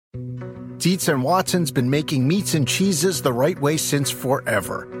Dietz and Watson's been making meats and cheeses the right way since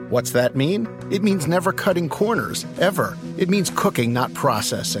forever. What's that mean? It means never cutting corners, ever. It means cooking, not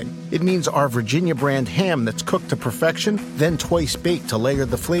processing. It means our Virginia brand ham that's cooked to perfection, then twice baked to layer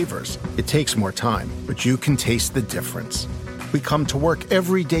the flavors. It takes more time, but you can taste the difference. We come to work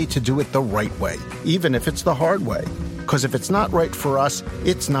every day to do it the right way, even if it's the hard way. Because if it's not right for us,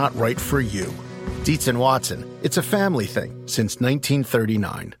 it's not right for you. Dietz and Watson, it's a family thing since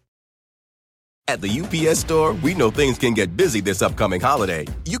 1939. At the UPS Store, we know things can get busy this upcoming holiday.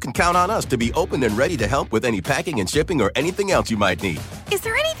 You can count on us to be open and ready to help with any packing and shipping or anything else you might need. Is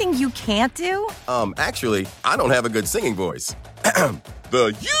there anything you can't do? Actually, I don't have a good singing voice.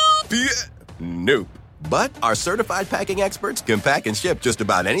 The UPS... Nope. But our certified packing experts can pack and ship just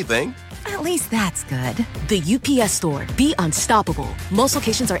about anything. At least that's good. The UPS Store. Be unstoppable. Most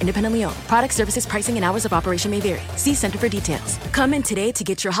locations are independently owned. Product, services, pricing, and hours of operation may vary. See Center for details. Come in today to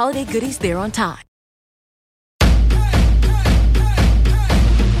get your holiday goodies there on time.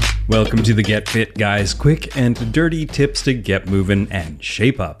 Welcome to the Get Fit Guys, quick and dirty tips to get moving and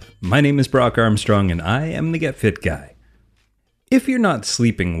shape up. My name is Brock Armstrong and I am the Get Fit Guy. If you're not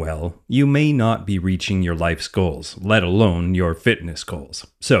sleeping well, you may not be reaching your life's goals, let alone your fitness goals.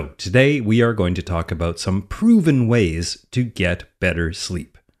 So today we are going to talk about some proven ways to get better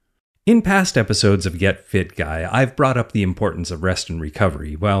sleep. In past episodes of Get Fit Guy, I've brought up the importance of rest and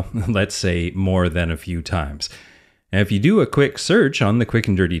recovery, well, let's say more than a few times. And if you do a quick search on the Quick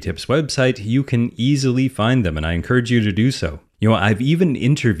and Dirty Tips website, you can easily find them, and I encourage you to do so. I've even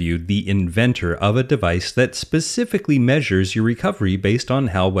interviewed the inventor of a device that specifically measures your recovery based on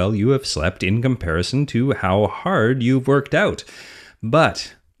how well you have slept in comparison to how hard you've worked out.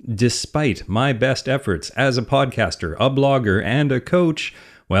 But despite my best efforts as a podcaster, a blogger, and a coach,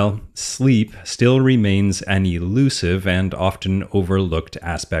 well, sleep still remains an elusive and often overlooked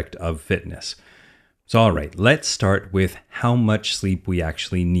aspect of fitness. So all right, let's start with how much sleep we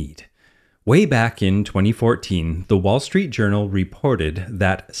actually need. Way back in 2014, the Wall Street Journal reported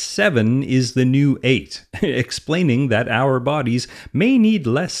that 7 is the new 8, explaining that our bodies may need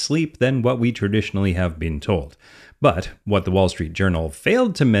less sleep than what we traditionally have been told. But what the Wall Street Journal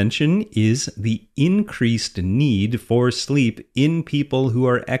failed to mention is the increased need for sleep in people who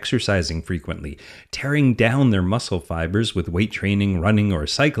are exercising frequently, tearing down their muscle fibers with weight training, running, or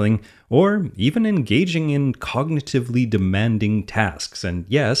cycling, or even engaging in cognitively demanding tasks. And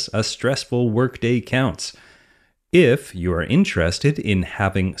yes, a stressful workday counts. If you are interested in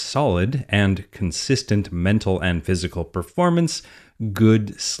having solid and consistent mental and physical performance,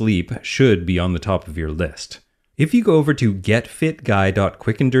 good sleep should be on the top of your list. If you go over to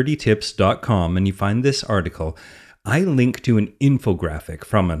getfitguy.quickanddirtytips.com and you find this article, I link to an infographic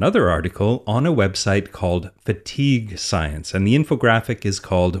from another article on a website called Fatigue Science, and the infographic is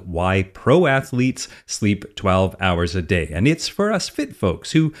called Why Pro Athletes Sleep 12 Hours a Day, and it's for us fit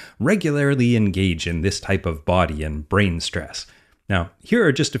folks who regularly engage in this type of body and brain stress. Now, here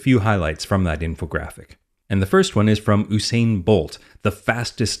are just a few highlights from that infographic. And the first one is from Usain Bolt, the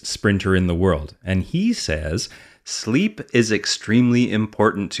fastest sprinter in the world. And he says, "Sleep is extremely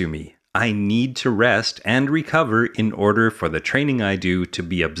important to me. I need to rest and recover in order for the training I do to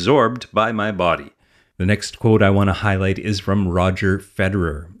be absorbed by my body." The next quote I want to highlight is from Roger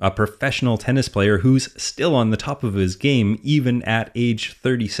Federer, a professional tennis player who's still on the top of his game even at age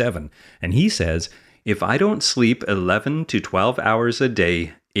 37. And he says, "If I don't sleep 11 to 12 hours a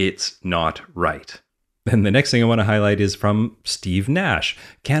day, it's not right." And the next thing I want to highlight is from Steve Nash,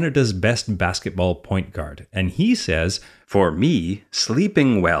 Canada's best basketball point guard. And he says, "For me,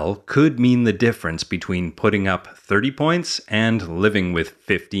 sleeping well could mean the difference between putting up 30 points and living with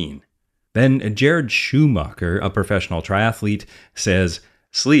 15. Then Jared Schumacher, a professional triathlete, says,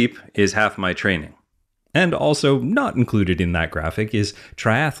 "Sleep is half my training." And also not included in that graphic is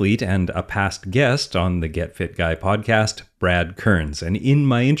triathlete and a past guest on the Get Fit Guy podcast, Brad Kearns. And in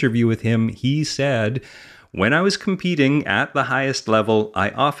my interview with him, he said, "When I was competing at the highest level, I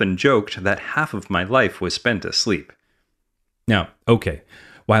often joked that half of my life was spent asleep." Now, okay,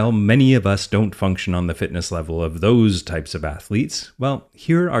 while many of us don't function on the fitness level of those types of athletes, well,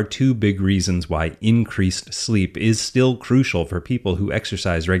 here are two big reasons why increased sleep is still crucial for people who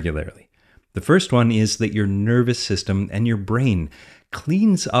exercise regularly. The first one is that your nervous system and your brain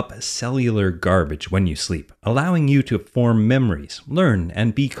cleans up cellular garbage when you sleep, allowing you to form memories, learn,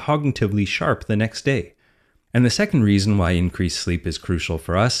 and be cognitively sharp the next day. And the second reason why increased sleep is crucial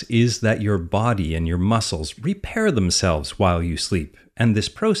for us is that your body and your muscles repair themselves while you sleep, and this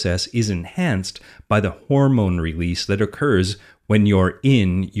process is enhanced by the hormone release that occurs when you're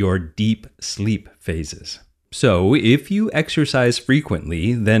in your deep sleep phases. So, if you exercise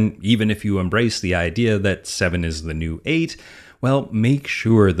frequently, then even if you embrace the idea that 7 is the new 8, well, make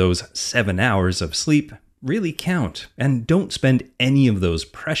sure those 7 hours of sleep really count, and don't spend any of those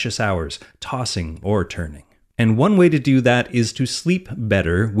precious hours tossing or turning. And one way to do that is to sleep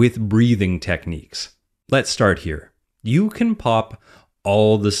better with breathing techniques. Let's start here. You can pop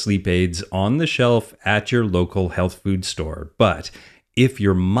all the sleep aids on the shelf at your local health food store, but if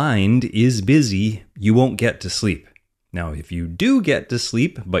your mind is busy, you won't get to sleep. Now, if you do get to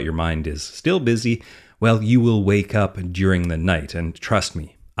sleep, but your mind is still busy, well, you will wake up during the night. And trust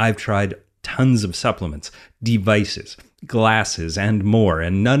me, I've tried tons of supplements, devices, glasses, and more,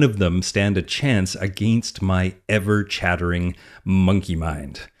 and none of them stand a chance against my ever-chattering monkey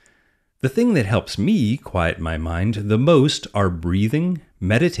mind. The thing that helps me quiet my mind the most are breathing,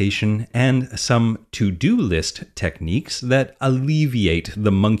 meditation, and some to-do list techniques that alleviate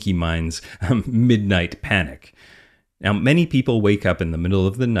the monkey mind's midnight panic. Now, many people wake up in the middle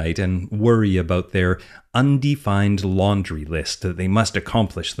of the night and worry about their undefined laundry list that they must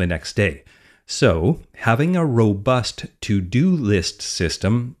accomplish the next day. So, having a robust to-do list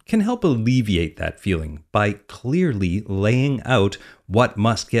system can help alleviate that feeling by clearly laying out what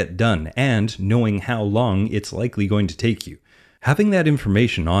must get done and knowing how long it's likely going to take you. Having that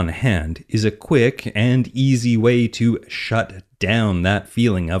information on hand is a quick and easy way to shut down that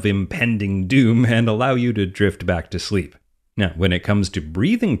feeling of impending doom and allow you to drift back to sleep. Now, when it comes to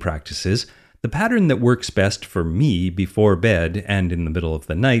breathing practices, the pattern that works best for me before bed and in the middle of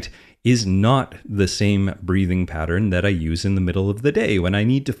the night is not the same breathing pattern that I use in the middle of the day when I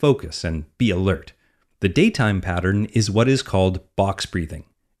need to focus and be alert. The daytime pattern is what is called box breathing,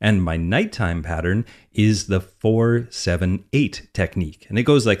 and my nighttime pattern is the 4-7-8 technique. And it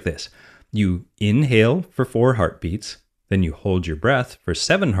goes like this. You inhale for 4 heartbeats, then you hold your breath for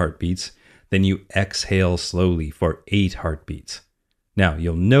 7 heartbeats, then you exhale slowly for 8 heartbeats. Now,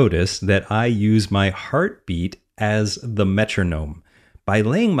 you'll notice that I use my heartbeat as the metronome. By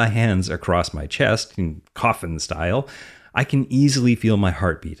laying my hands across my chest, in coffin style, I can easily feel my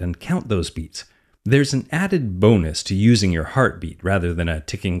heartbeat and count those beats. There's an added bonus to using your heartbeat rather than a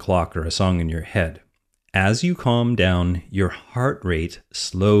ticking clock or a song in your head. As you calm down, your heart rate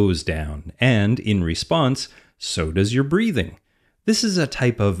slows down, and in response, so does your breathing. This is a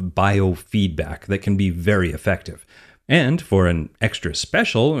type of biofeedback that can be very effective. And for an extra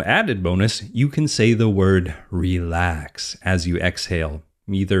special added bonus, you can say the word relax as you exhale,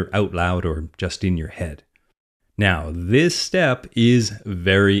 either out loud or just in your head. Now, this step is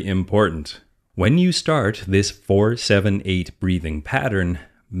very important. When you start this 4-7-8 breathing pattern,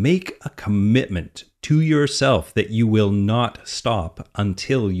 make a commitment to yourself that you will not stop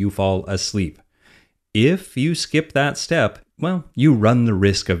until you fall asleep. If you skip that step, well, you run the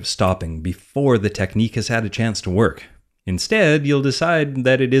risk of stopping before the technique has had a chance to work. Instead, you'll decide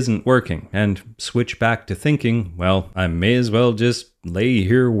that it isn't working and switch back to thinking, well, I may as well just lay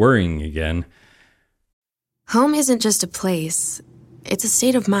here worrying again. Home isn't just a place, it's a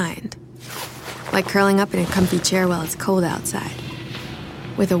state of mind. Like curling up in a comfy chair while it's cold outside,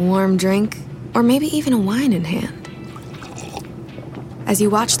 with a warm drink, or maybe even a wine in hand. As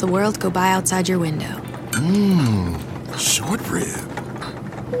you watch the world go by outside your window. Short rib.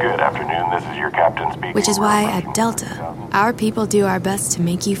 Good afternoon, this is your captain speaking. Which is why at Delta, our people do our best to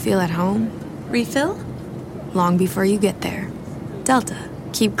make you feel at home. Refill? Long before you get there. Delta,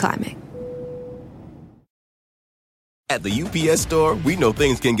 keep climbing. At the UPS Store, we know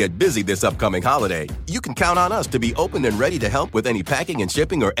things can get busy this upcoming holiday. You can count on us to be open and ready to help with any packing and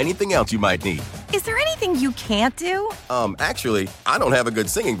shipping or anything else you might need. Is there anything you can't do? Actually, I don't have a good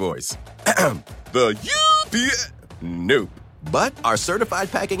singing voice. The UPS... Nope. But our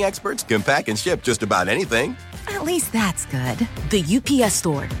certified packing experts can pack and ship just about anything. At least that's good. The UPS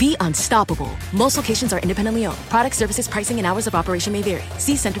Store. Be unstoppable. Most locations are independently owned. Product, services, pricing, and hours of operation may vary.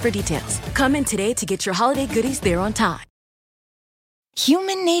 See Center for details. Come in today to get your holiday goodies there on time.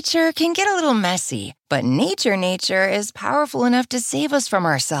 Human nature can get a little messy, but nature is powerful enough to save us from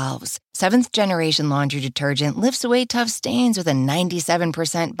ourselves. Seventh Generation Laundry Detergent lifts away tough stains with a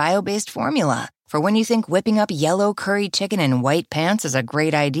 97% bio-based formula. For when you think whipping up yellow curry chicken in white pants is a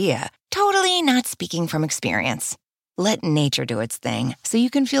great idea. Totally not speaking from experience. Let nature do its thing so you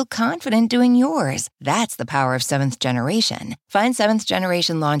can feel confident doing yours. That's the power of Seventh Generation. Find Seventh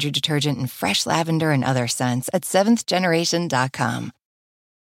Generation Laundry Detergent in fresh lavender and other scents at seventhgeneration.com.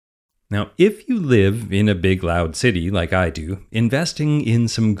 Now, if you live in a big, loud city like I do, investing in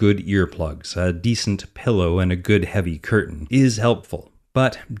some good earplugs, a decent pillow, and a good heavy curtain is helpful.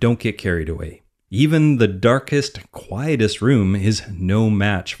 But don't get carried away. Even the darkest, quietest room is no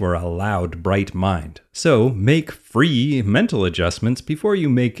match for a loud, bright mind. So make free mental adjustments before you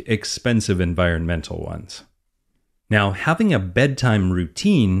make expensive environmental ones. Now, having a bedtime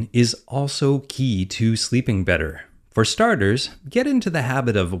routine is also key to sleeping better. For starters, get into the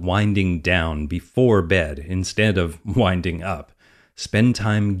habit of winding down before bed instead of winding up. Spend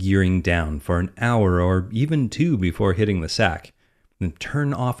time gearing down for an hour or even 2 before hitting the sack. Then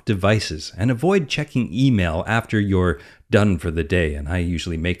turn off devices and avoid checking email after you're done for the day, and I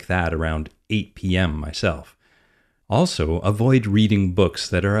usually make that around 8 p.m. myself. Also, avoid reading books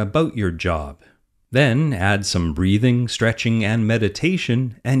that are about your job. Then add some breathing, stretching, and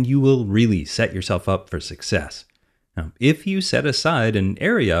meditation, and you will really set yourself up for success. Now, if you set aside an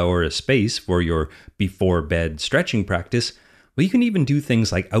area or a space for your before-bed stretching practice, well, you can even do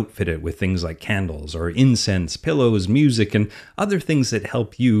things like outfit it with things like candles or incense, pillows, music, and other things that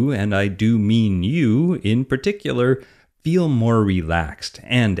help you, and I do mean you in particular, feel more relaxed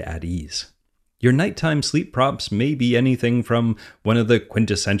and at ease. Your nighttime sleep props may be anything from one of the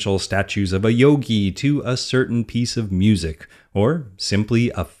quintessential statues of a yogi to a certain piece of music, or simply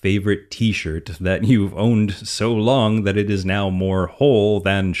a favorite t-shirt that you've owned so long that it is now more whole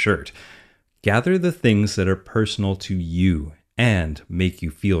than shirt. Gather the things that are personal to you and make you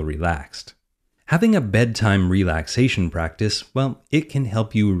feel relaxed. Having a bedtime relaxation practice, well, it can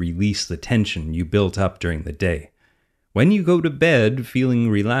help you release the tension you built up during the day. When you go to bed feeling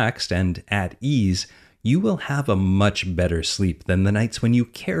relaxed and at ease, you will have a much better sleep than the nights when you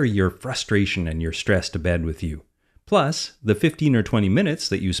carry your frustration and your stress to bed with you. Plus, the 15 or 20 minutes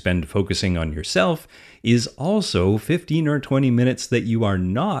that you spend focusing on yourself is also 15 or 20 minutes that you are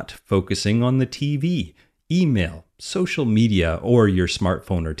not focusing on the TV, email, social media, or your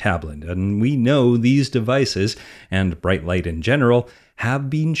smartphone or tablet. And we know these devices, and bright light in general, have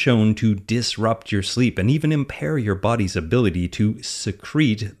been shown to disrupt your sleep and even impair your body's ability to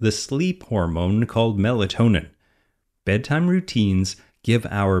secrete the sleep hormone called melatonin. Bedtime routines give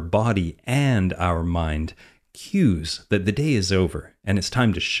our body and our mind cues that the day is over and it's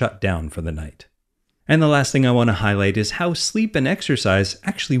time to shut down for the night. And the last thing I want to highlight is how sleep and exercise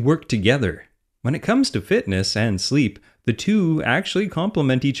actually work together. When it comes to fitness and sleep, the two actually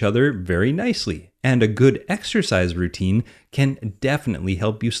complement each other very nicely, and a good exercise routine can definitely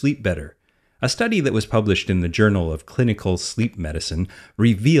help you sleep better. A study that was published in the Journal of Clinical Sleep Medicine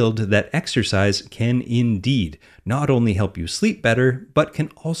revealed that exercise can indeed not only help you sleep better, but can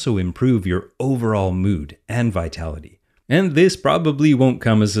also improve your overall mood and vitality. And this probably won't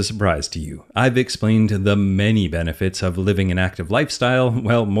come as a surprise to you. I've explained the many benefits of living an active lifestyle,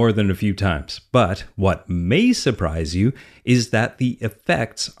 well, more than a few times. But what may surprise you is that the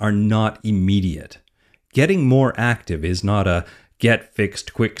effects are not immediate. Getting more active is not a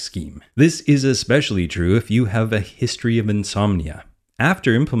get-fixed-quick scheme. This is especially true if you have a history of insomnia.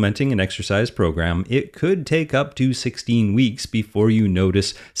 After implementing an exercise program, it could take up to 16 weeks before you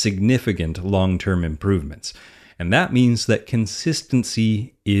notice significant long-term improvements. And that means that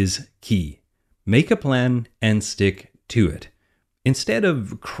consistency is key. Make a plan and stick to it. Instead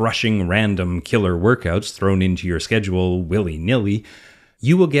of crushing random killer workouts thrown into your schedule willy-nilly,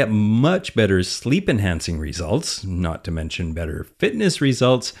 you will get much better sleep-enhancing results, not to mention better fitness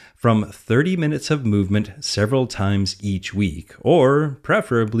results, from 30 minutes of movement several times each week, or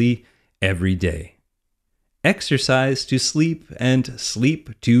preferably every day. Exercise to sleep and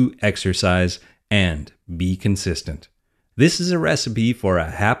sleep to exercise, and be consistent. This is a recipe for a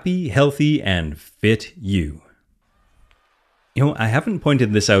happy, healthy, and fit you. I haven't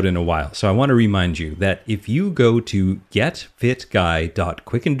pointed this out in a while, so I want to remind you that if you go to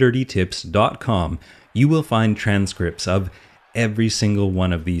getfitguy.quickanddirtytips.com, you will find transcripts of every single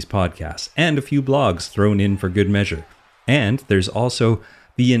one of these podcasts and a few blogs thrown in for good measure. And there's also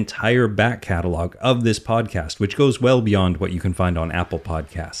the entire back catalog of this podcast, which goes well beyond what you can find on Apple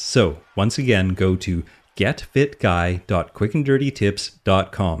Podcasts. So, once again, go to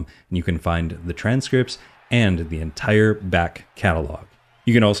getfitguy.quickanddirtytips.com and you can find the transcripts and the entire back catalog.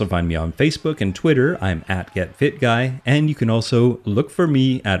 You can also find me on Facebook and Twitter. I'm at GetFitGuy, and you can also look for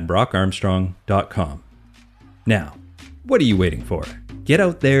me at brockarmstrong.com. Now, what are you waiting for? Get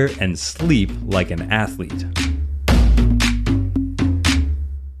out there and sleep like an athlete.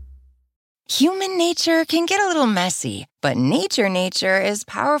 Human nature can get a little messy, but nature is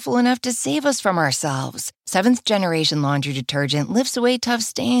powerful enough to save us from ourselves. Seventh Generation Laundry Detergent lifts away tough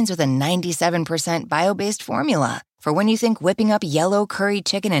stains with a 97% bio-based formula. For when you think whipping up yellow curry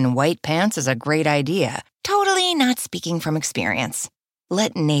chicken in white pants is a great idea. Totally not speaking from experience.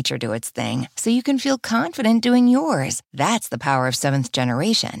 Let nature do its thing so you can feel confident doing yours. That's the power of Seventh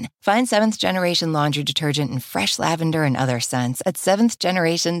Generation. Find Seventh Generation laundry detergent in fresh lavender and other scents at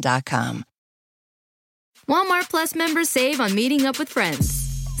seventhgeneration.com. Walmart Plus members save on meeting up with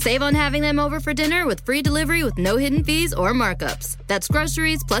friends. Save on having them over for dinner with free delivery with no hidden fees or markups. That's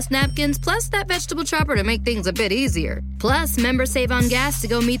groceries, plus napkins, plus that vegetable chopper to make things a bit easier. Plus, members save on gas to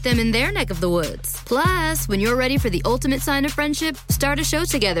go meet them in their neck of the woods. Plus, when you're ready for the ultimate sign of friendship, start a show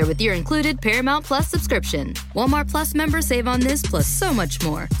together with your included Paramount Plus subscription. Walmart Plus members save on this plus so much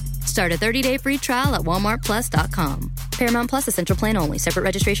more. Start a 30-day free trial at walmartplus.com. Paramount Plus Essential Plan only. Separate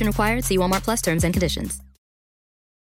registration required. See Walmart Plus terms and conditions.